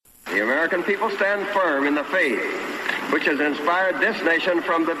the American people stand firm in the faith which has inspired this nation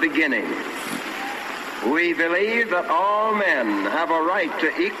from the beginning. We believe that all men have a right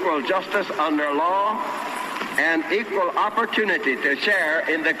to equal justice under law and equal opportunity to share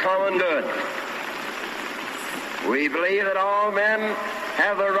in the common good. We believe that all men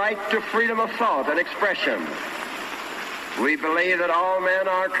have the right to freedom of thought and expression. We believe that all men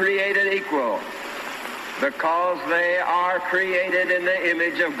are created equal because they are created in the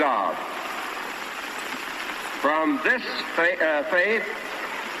image of God. From this faith,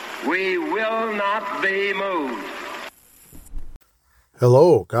 we will not be moved.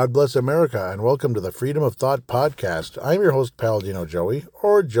 Hello, God bless America, and welcome to the Freedom of Thought podcast. I'm your host, Paladino Joey,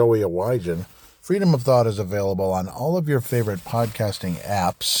 or Joey Awajan. Freedom of Thought is available on all of your favorite podcasting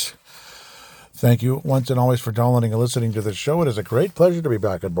apps. Thank you once and always for downloading and listening to the show. It is a great pleasure to be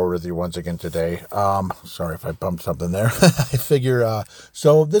back on board with you once again today. Sorry if I bumped something there. I figure,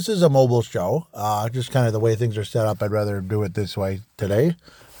 so this is a mobile show, just kind of the way things are set up. I'd rather do it this way today,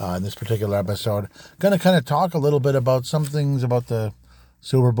 in this particular episode. Going to kind of talk a little bit about some things about the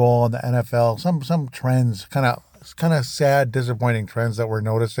Super Bowl and the NFL, some trends, kind of sad, disappointing trends that we're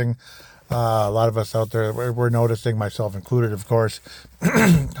noticing. A lot of us out there, we're noticing, myself included, of course,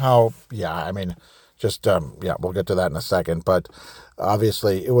 how, we'll get to that in a second. But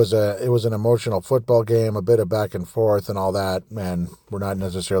obviously, it was an emotional football game, a bit of back and forth and all that. And we're not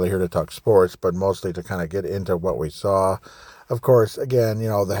necessarily here to talk sports, but mostly to kind of get into what we saw. Of course, again, the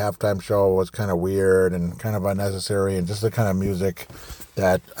halftime show was kind of weird and kind of unnecessary, and just the kind of music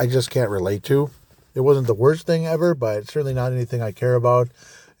that I just can't relate to. It wasn't the worst thing ever, but it's certainly not anything I care about.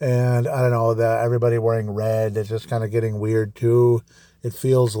 And I don't know, that everybody wearing red, it's just kind of getting weird too. It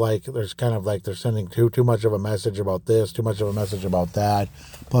feels like they're sending too much of a message about this, too much of a message about that.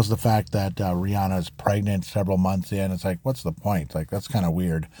 Plus the fact that Rihanna's pregnant several months in. It's like, what's the point? Like, that's kind of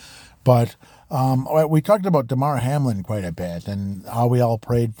weird. But we talked about Damar Hamlin quite a bit and how we all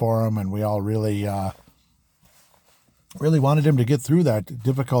prayed for him, and we all really wanted him to get through that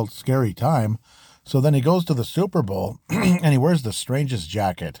difficult, scary time. So then he goes to the Super Bowl and he wears the strangest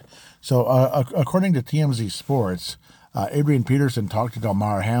jacket. So according to TMZ Sports, Adrian Peterson talked to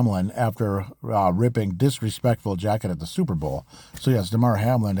Damar Hamlin after ripping disrespectful jacket at the Super Bowl. So yes, Damar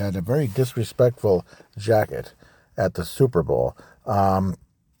Hamlin had a very disrespectful jacket at the Super Bowl. Let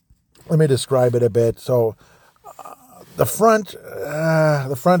me describe it a bit. So the front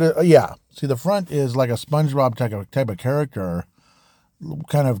is like a SpongeBob type of character,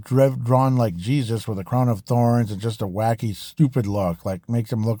 kind of drawn like Jesus with a crown of thorns and just a wacky, stupid look, like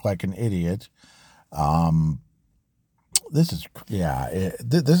makes him look like an idiot. This is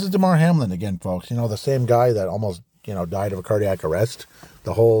Damar Hamlin again, folks. The same guy that almost, died of a cardiac arrest.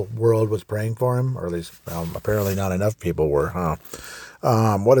 The whole world was praying for him, or at least, apparently not enough people were, huh?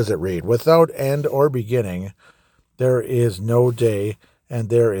 What does it read? Without end or beginning, there is no day and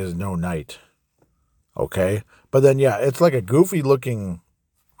there is no night. Okay? But then, it's like a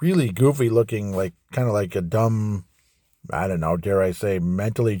really goofy looking, like kind of like a dumb, I don't know, dare I say,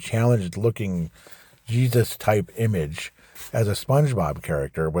 mentally challenged looking Jesus type image as a SpongeBob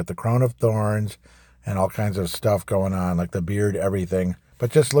character with the crown of thorns and all kinds of stuff going on, like the beard, everything,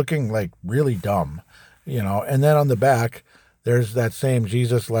 but just looking like really dumb, And then on the back, there's that same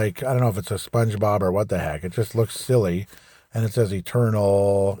Jesus, like, I don't know if it's a SpongeBob or what the heck. It just looks silly. And it says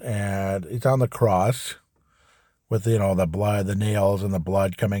eternal, and it's on the cross with, the blood, the nails and the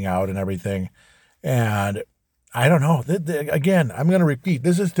blood coming out and everything. And I don't know. Again, I'm going to repeat.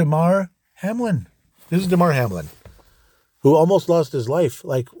 This is Damar Hamlin. Who almost lost his life.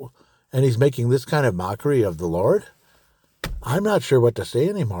 And he's making this kind of mockery of the Lord. I'm not sure what to say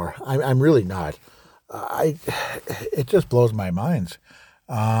anymore. I'm really not. It just blows my mind.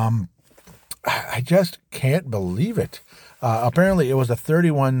 I just can't believe it. Apparently, it was a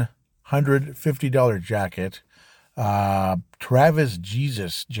 $3,150 jacket. Travis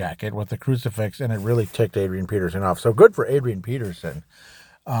Jesus jacket with the crucifix, and it really ticked Adrian Peterson off. So good for Adrian Peterson.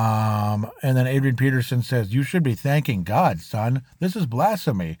 And then Adrian Peterson says, "You should be thanking God, son. This is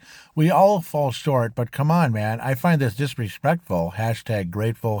blasphemy. We all fall short, but come on, man. I find this disrespectful.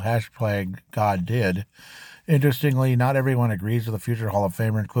 #grateful, #God did. Interestingly, not everyone agrees with the future Hall of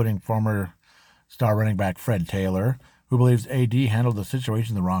Famer, including former star running back Fred Taylor, who believes AD handled the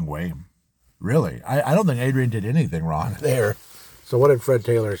situation the wrong way." Really? I don't think Adrian did anything wrong there. So what did Fred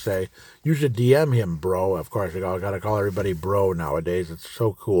Taylor say? "You should DM him, bro." Of course, we got to call everybody bro nowadays. It's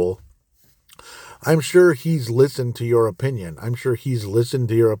so cool. I'm sure he's listened to your opinion.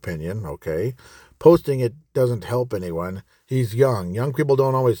 Okay? Posting it doesn't help anyone. He's young. Young people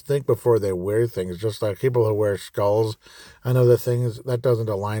don't always think before they wear things, just like people who wear skulls and other things. That doesn't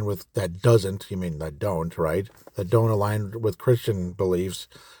align with, that doesn't, you mean that don't, right? That don't align with Christian beliefs.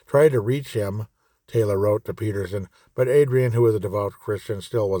 Try to reach him, Taylor wrote to Peterson, but Adrian, who was a devout Christian,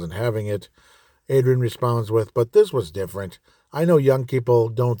 still wasn't having it. Adrian responds with, but this was different. I know young people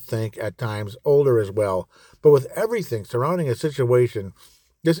don't think at times, older as well, but with everything surrounding a situation,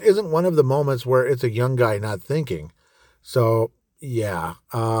 this isn't one of the moments where it's a young guy not thinking. So, yeah.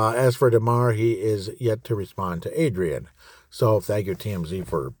 As for DeMar, he is yet to respond to Adrian. So, thank you, TMZ,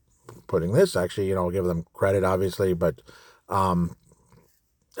 for putting this. Actually, I'll give them credit, obviously, but I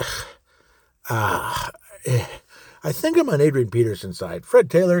think I'm on Adrian Peterson's side. Fred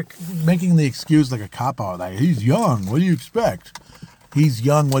Taylor making the excuse like a cop-out. Like, he's young. What do you expect? He's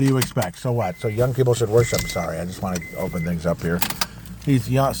young. What do you expect? So what? So young people should worship. Sorry, I just want to open things up here. He's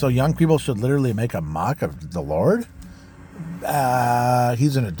young. So young people should literally make a mock of the Lord?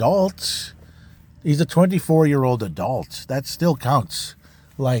 He's an adult. He's a 24-year-old adult. That still counts.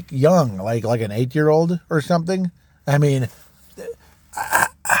 Like young, like an 8-year-old or something. I mean,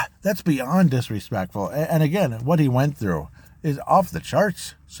 that's beyond disrespectful. And again, what he went through is off the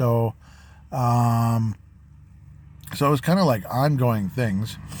charts. So it was kind of like ongoing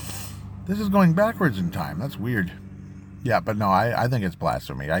things. This is going backwards in time. That's weird. Yeah, but no, I think it's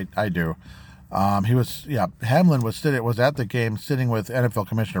blasphemy. I do. Hamlin was at the game sitting with NFL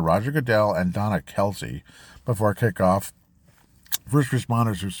Commissioner Roger Goodell and Donna Kelsey before kickoff. First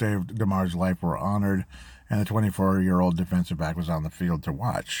responders who saved DeMar's life were honored, and the 24-year-old defensive back was on the field to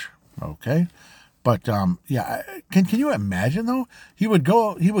watch. Okay, but can you imagine though? He would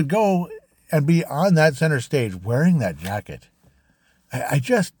go and be on that center stage wearing that jacket. I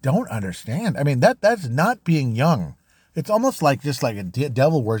just don't understand. I mean, that's not being young. It's almost like just like a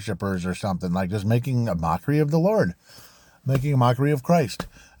devil worshippers or something, like just making a mockery of the Lord, making a mockery of Christ.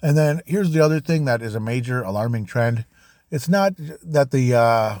 And then here's the other thing that is a major alarming trend. It's not that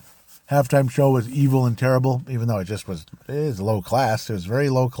the halftime show was evil and terrible, even though it is low class. It was very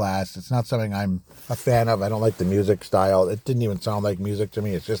low class. It's not something I'm a fan of. I don't like the music style. It didn't even sound like music to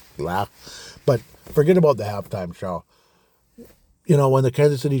me. It's just laugh. But forget about the halftime show. When the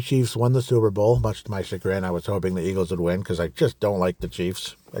Kansas City Chiefs won the Super Bowl, much to my chagrin, I was hoping the Eagles would win because I just don't like the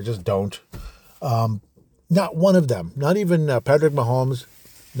Chiefs. I just don't. Not one of them. Not even Patrick Mahomes.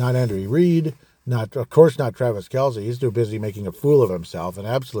 Not Andy Reid. Of course not Travis Kelce. He's too busy making a fool of himself. An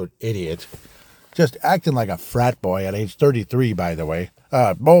absolute idiot. Just acting like a frat boy at age 33, by the way.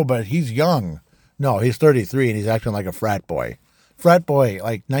 But he's young. No, he's 33 and he's acting like a frat boy. Frat boy,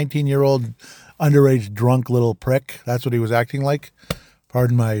 like 19-year-old underage drunk little prick. That's what he was acting like.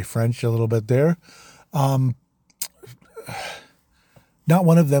 Pardon my French a little bit there. Not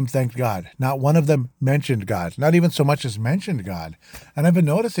one of them thanked God. Not one of them mentioned God. Not even so much as mentioned God. And I've been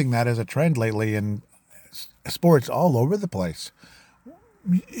noticing that as a trend lately in sports all over the place.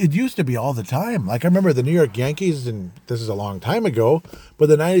 It used to be all the time. Like I remember the New York Yankees, and this is a long time ago, but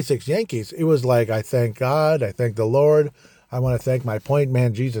the 96 Yankees, it was like, I thank God, I thank the Lord, I want to thank my point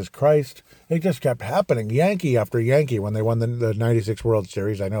man, Jesus Christ. It just kept happening, Yankee after Yankee, when they won the 96 World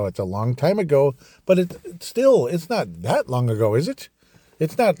Series. I know it's a long time ago, but it's not that long ago, is it?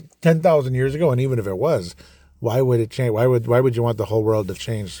 It's not 10,000 years ago, and even if it was, why would it change? Why would you want the whole world to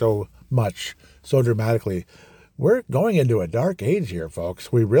change so much, so dramatically? We're going into a dark age here,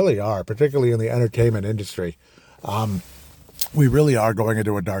 folks. We really are, particularly in the entertainment industry. We really are going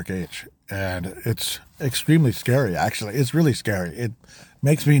into a dark age, and it's extremely scary, actually. It's really scary. It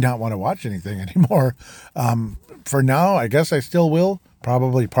makes me not want to watch anything anymore. For now, I guess I still will,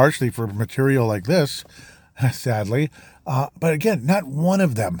 probably partially for material like this, sadly. But again, not one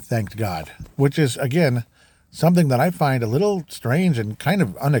of them thanked God, which is, again, something that I find a little strange and kind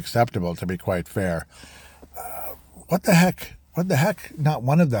of unacceptable, to be quite fair. What the heck? What the heck? Not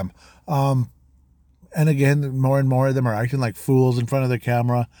one of them. And again, more and more of them are acting like fools in front of the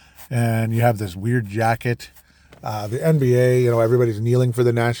camera. And you have this weird jacket. The NBA, everybody's kneeling for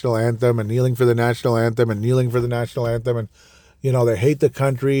the national anthem and kneeling for the national anthem and kneeling for the national anthem. And, they hate the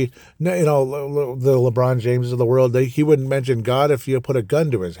country. The LeBron James of the world, he wouldn't mention God if you put a gun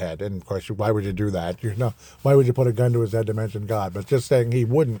to his head. And, of course, why would you do that? Why would you put a gun to his head to mention God? But just saying he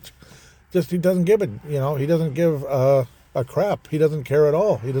wouldn't. He doesn't give it, he doesn't give a crap. He doesn't care at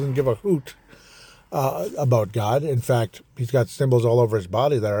all. He doesn't give a hoot about God. In fact, he's got symbols all over his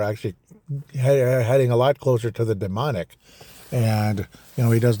body that are actually heading a lot closer to the demonic. And,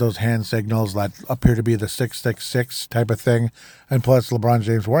 he does those hand signals that appear to be the 666 type of thing. And plus LeBron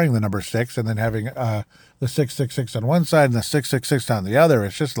James wearing the number 6 and then having the 666 on one side and the 666 on the other.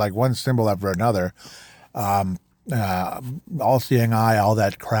 It's just like one symbol after another. all-seeing eye, all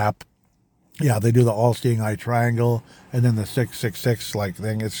that crap. Yeah, they do the all-seeing eye triangle and then the 666 like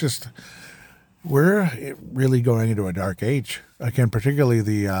thing. It's just, we're really going into a dark age. Again, particularly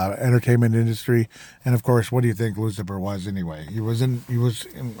the entertainment industry. And of course, what do you think Lucifer was anyway? He was in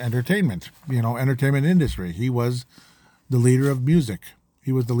entertainment, entertainment industry. He was the leader of music.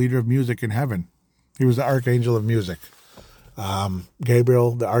 He was the leader of music in heaven. He was the archangel of music.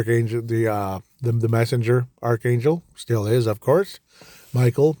 Gabriel, the archangel, the messenger archangel, still is, of course.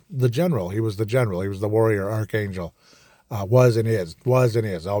 Michael, the general. He was the general. He was the warrior archangel. Was and is,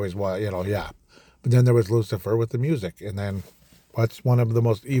 always was, yeah. But then there was Lucifer with the music. And then what's one of the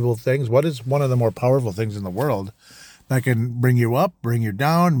most evil things? What is one of the more powerful things in the world that can bring you up, bring you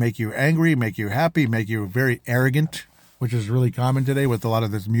down, make you angry, make you happy, make you very arrogant, which is really common today with a lot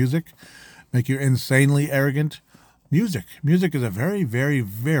of this music, make you insanely arrogant? Music. Music is a very, very,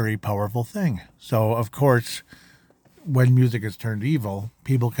 very powerful thing. So, of course, when music is turned evil,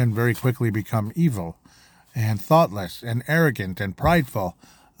 people can very quickly become evil and thoughtless and arrogant and prideful,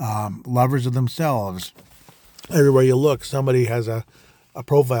 lovers of themselves. Everywhere you look, somebody has a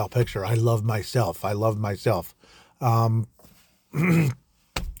profile picture. I love myself. I love myself.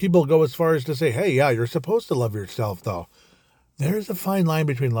 People go as far as to say, hey, yeah, you're supposed to love yourself, though. There's a fine line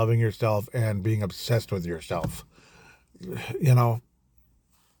between loving yourself and being obsessed with yourself.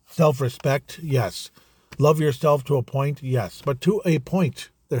 Self-respect, yes. Love yourself to a point, yes. But to a point,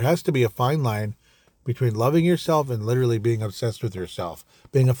 there has to be a fine line between loving yourself and literally being obsessed with yourself,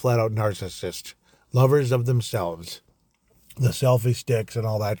 being a flat-out narcissist, lovers of themselves, the selfie sticks and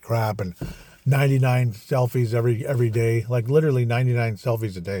all that crap, and 99 selfies every day, like literally 99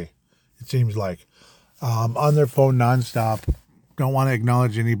 selfies a day, it seems like, on their phone nonstop. Don't want to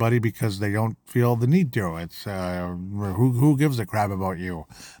acknowledge anybody because they don't feel the need to. It's who gives a crap about you?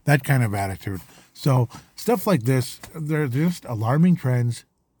 That kind of attitude. So stuff like this, they're just alarming trends,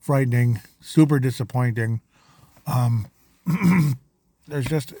 frightening, super disappointing. There's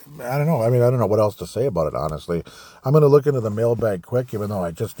just, I don't know. I don't know what else to say about it, honestly. I'm going to look into the mailbag quick, even though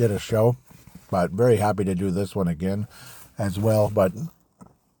I just did a show, but very happy to do this one again as well. But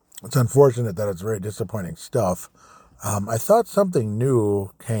it's unfortunate that it's very disappointing stuff. I thought something new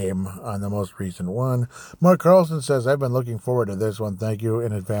came on the most recent one. Mark Carlson says, I've been looking forward to this one. Thank you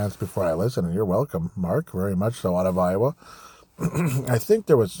in advance before I listen. And you're welcome, Mark, very much so, out of Iowa. I think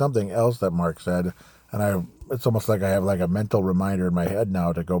there was something else that Mark said, and it's almost like I have like a mental reminder in my head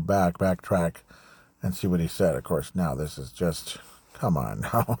now to go backtrack and see what he said. Of course, now this is just, come on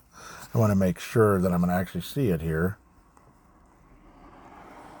now. I want to make sure that I'm going to actually see it here.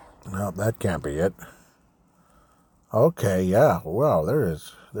 No, that can't be it. Okay, yeah. Wow, there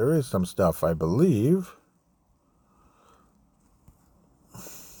is some stuff, I believe.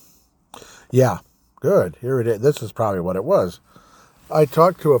 Yeah, good. Here it is. This is probably what it was. I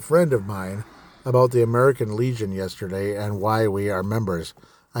talked to a friend of mine about the American Legion yesterday and why we are members.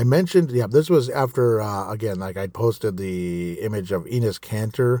 I mentioned, this was after, again, like I posted the image of Enes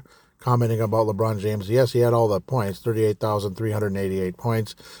Kanter commenting about LeBron James. Yes, he had all the points, 38,388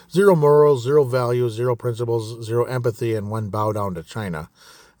 points, 0 morals, 0 values, 0 principles, 0 empathy, and 1 bow down to China.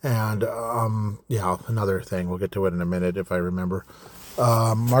 And, another thing, we'll get to it in a minute if I remember.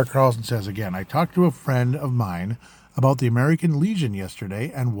 Mark Carlson says again, I talked to a friend of mine about the American Legion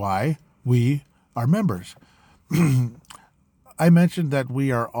yesterday and why we are members. I mentioned that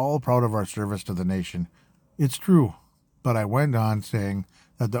we are all proud of our service to the nation. It's true, but I went on saying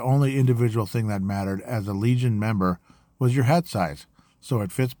that the only individual thing that mattered as a Legion member was your hat size, so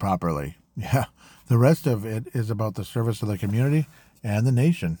it fits properly. Yeah, the rest of it is about the service of the community and the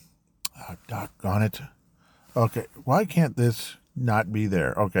nation. Oh, doggone it. Okay, why can't this not be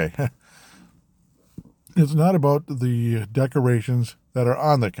there? Okay. It's not about the decorations that are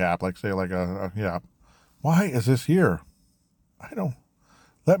on the cap, like say Why is this here?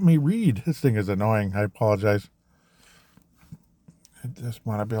 Let me read. This thing is annoying. I apologize. I just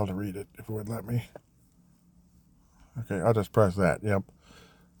want to be able to read it if it would let me. Okay, I'll just press that. Yep.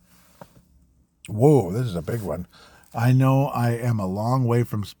 Whoa, this is a big one. I know I am a long way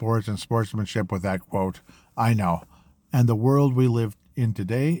from sports and sportsmanship with that quote. I know. And the world we live in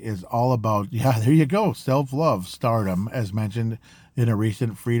today is all about, there you go, self-love, stardom, as mentioned in a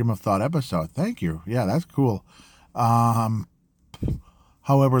recent Freedom of Thought episode. Thank you. Yeah, that's cool.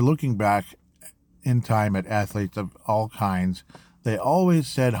 However, looking back in time at athletes of all kinds, they always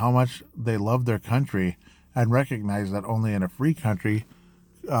said how much they loved their country and recognized that only in a free country,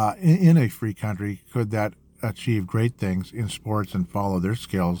 could that achieve great things in sports and follow their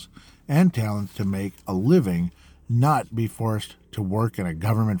skills and talents to make a living, not be forced to work in a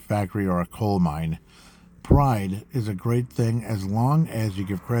government factory or a coal mine. pride is a great thing as long as you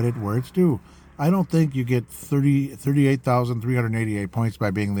give credit where it's due. I don't think you get 38,388 points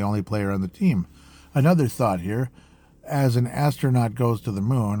by being the only player on the team. Another thought here, as an astronaut goes to the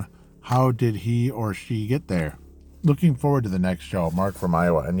moon, how did he or she get there? Looking forward to the next show. Mark from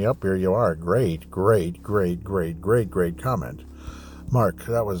Iowa. And yep, here you are. Great comment. Mark,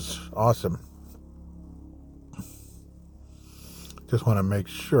 that was awesome. Just want to make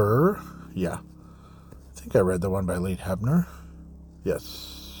sure. Yeah. I think I read the one by Lee Hebner.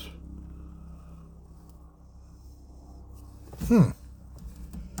 Yes.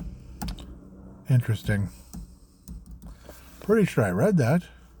 Interesting. Pretty sure I read that.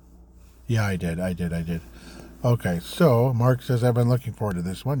 Yeah, I did. Okay, so Mark says, I've been looking forward to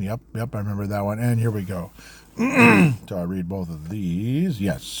this one. Yep, I remember that one. And here we go. So I read both of these.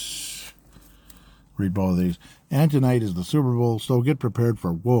 Yes. Read both of these. And tonight is the Super Bowl, so get prepared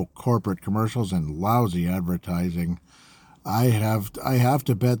for woke corporate commercials and lousy advertising. I have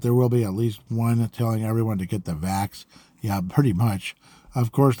to bet there will be at least one telling everyone to get the vax. Yeah, pretty much.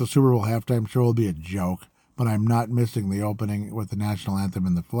 Of course, the Super Bowl halftime show will be a joke, but I'm not missing the opening with the national anthem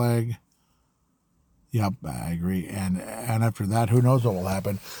and the flag. Yep, I agree. And after that, who knows what will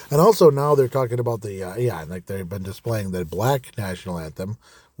happen. And also now they're talking about like they've been displaying the black national anthem,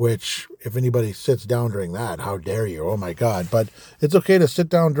 which if anybody sits down during that, how dare you? Oh my God. But it's okay to sit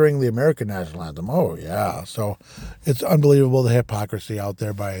down during the American national anthem. Oh yeah. So it's unbelievable the hypocrisy out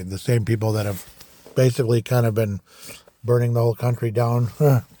there by the same people that have basically kind of been burning the whole country down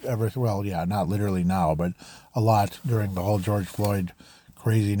not literally now, but a lot during the whole George Floyd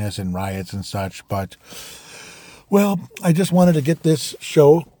craziness and riots and such. But, well, I just wanted to get this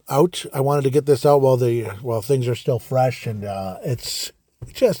show out. I wanted to get this out while things are still fresh, and it's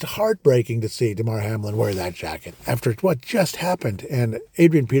just heartbreaking to see Damar Hamlin wear that jacket after what just happened. And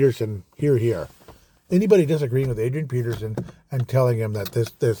Adrian Peterson, here. Anybody disagreeing with Adrian Peterson and telling him that this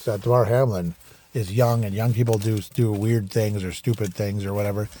Damar Hamlin is young and young people do weird things or stupid things or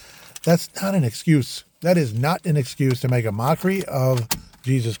whatever, that's not an excuse. That is not an excuse to make a mockery of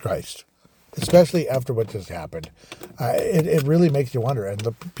Jesus Christ, especially after what just happened. It really makes you wonder. And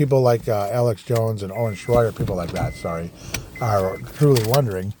the people like Alex Jones and Owen Schroyer, people like that, are truly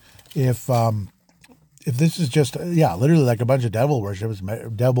wondering if this is just, literally like a bunch of devil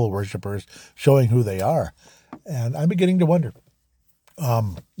worshippers showing who they are. And I'm beginning to wonder.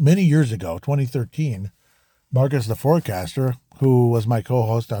 Many years ago, 2013, Marcus the Forecaster, who was my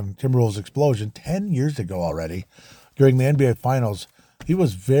co-host on Timberwolves Explosion 10 years ago already, during the NBA Finals, he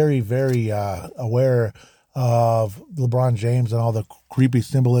was very, very aware of LeBron James and all the creepy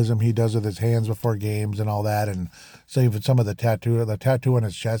symbolism he does with his hands before games and all that, and so even some of the tattoo on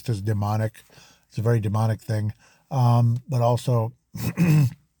his chest is demonic. It's a very demonic thing. But also,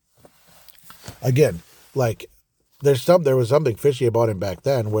 again, like, there was something fishy about him back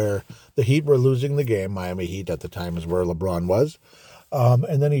then where the Heat were losing the game. Miami Heat at the time is where LeBron was.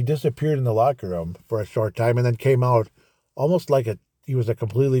 And then he disappeared in the locker room for a short time and then came out almost like he was a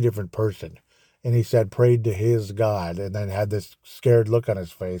completely different person. And he said, prayed to his God, and then had this scared look on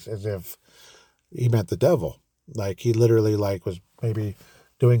his face as if he meant the devil. Like he literally was maybe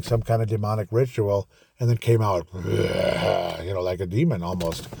doing some kind of demonic ritual and then came out, like a demon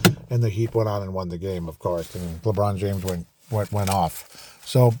almost. And the Heat went on and won the game, of course. And LeBron James went off.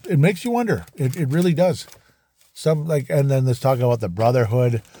 So it makes you wonder. It really does. And then this talking about the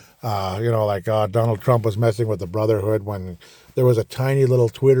brotherhood, Donald Trump was messing with the brotherhood when there was a tiny little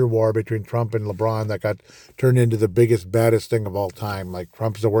Twitter war between Trump and LeBron that got turned into the biggest, baddest thing of all time. Like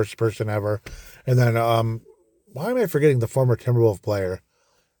Trump's the worst person ever. And then, why am I forgetting the former Timberwolves player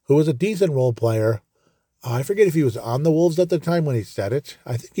who was a decent role player? I forget if he was on the Wolves at the time when he said it.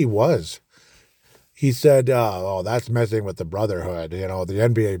 I think he was. He said, that's messing with the brotherhood, the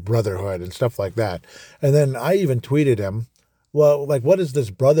NBA brotherhood and stuff like that. And then I even tweeted him, well, what is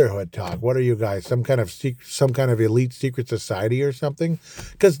this brotherhood talk? What are you guys, some kind of elite secret society or something?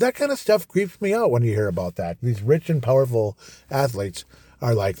 Because that kind of stuff creeps me out when you hear about that. These rich and powerful athletes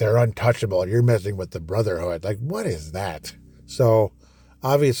are like, they're untouchable. You're messing with the brotherhood. Like, what is that? So,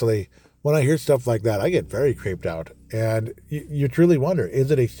 obviously, when I hear stuff like that, I get very creeped out. And you truly wonder, is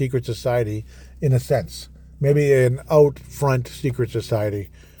it a secret society in a sense? Maybe an out front secret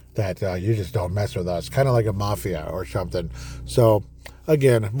society that you just don't mess with us, kind of like a mafia or something. So,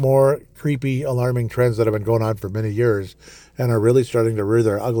 again, more creepy, alarming trends that have been going on for many years and are really starting to rear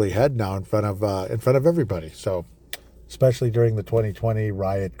their ugly head now in front of everybody. So, especially during the 2020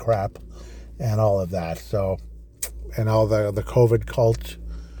 riot crap and all of that. So, and all the COVID cult.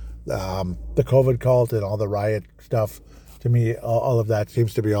 The COVID cult and all the riot stuff, to me, all of that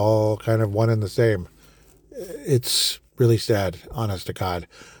seems to be all kind of one and the same. it's really sad, honest to God.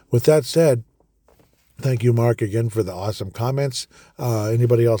 With that said, thank you, Mark, again for the awesome comments.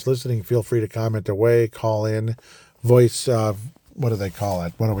 Anybody else listening, feel free to comment away, call in, voice, what do they call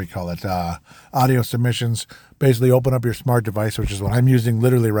it? What do we call it? Audio submissions. Basically, open up your smart device, which is what I'm using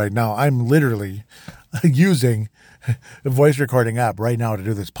literally right now. I'm literally using a voice recording app right now to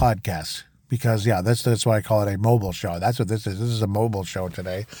do this podcast. Because, yeah, that's why I call it a mobile show. That's what this is. This is a mobile show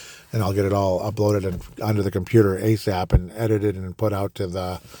today. And I'll get it all uploaded and onto the computer ASAP and edited and put out to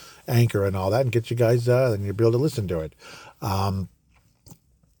the Anchor and all that and get you guys, and you'll be able to listen to it. But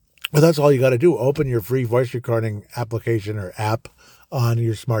that's all you got to do. Open your free voice recording application or app on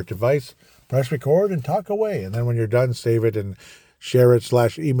your smart device, press record, and talk away. And then when you're done, save it and share it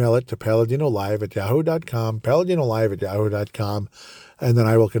 / email it to PaladinoLive@yahoo.com, PaladinoLive@yahoo.com. And then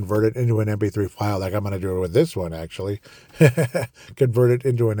I will convert it into an MP3 file like I'm going to do it with this one, actually. Convert it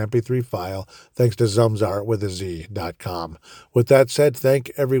into an MP3 file, thanks to Zumzar with a Z.com. With that said,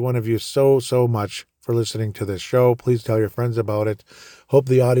 thank every one of you so much for listening to this show. Please tell your friends about it. Hope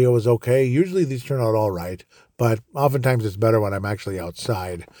the audio is okay. Usually these turn out all right, but oftentimes it's better when I'm actually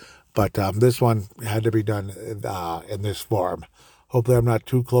outside. But this one had to be done in this form. Hopefully I'm not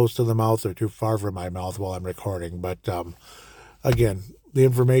too close to the mouth or too far from my mouth while I'm recording, but... Again, the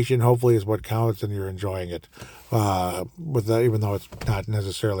information hopefully is what counts, and you're enjoying it. With that, even though it's not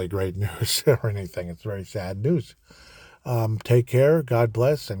necessarily great news or anything, it's very sad news. Take care, God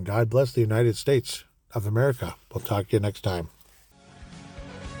bless, and God bless the United States of America. We'll talk to you next time.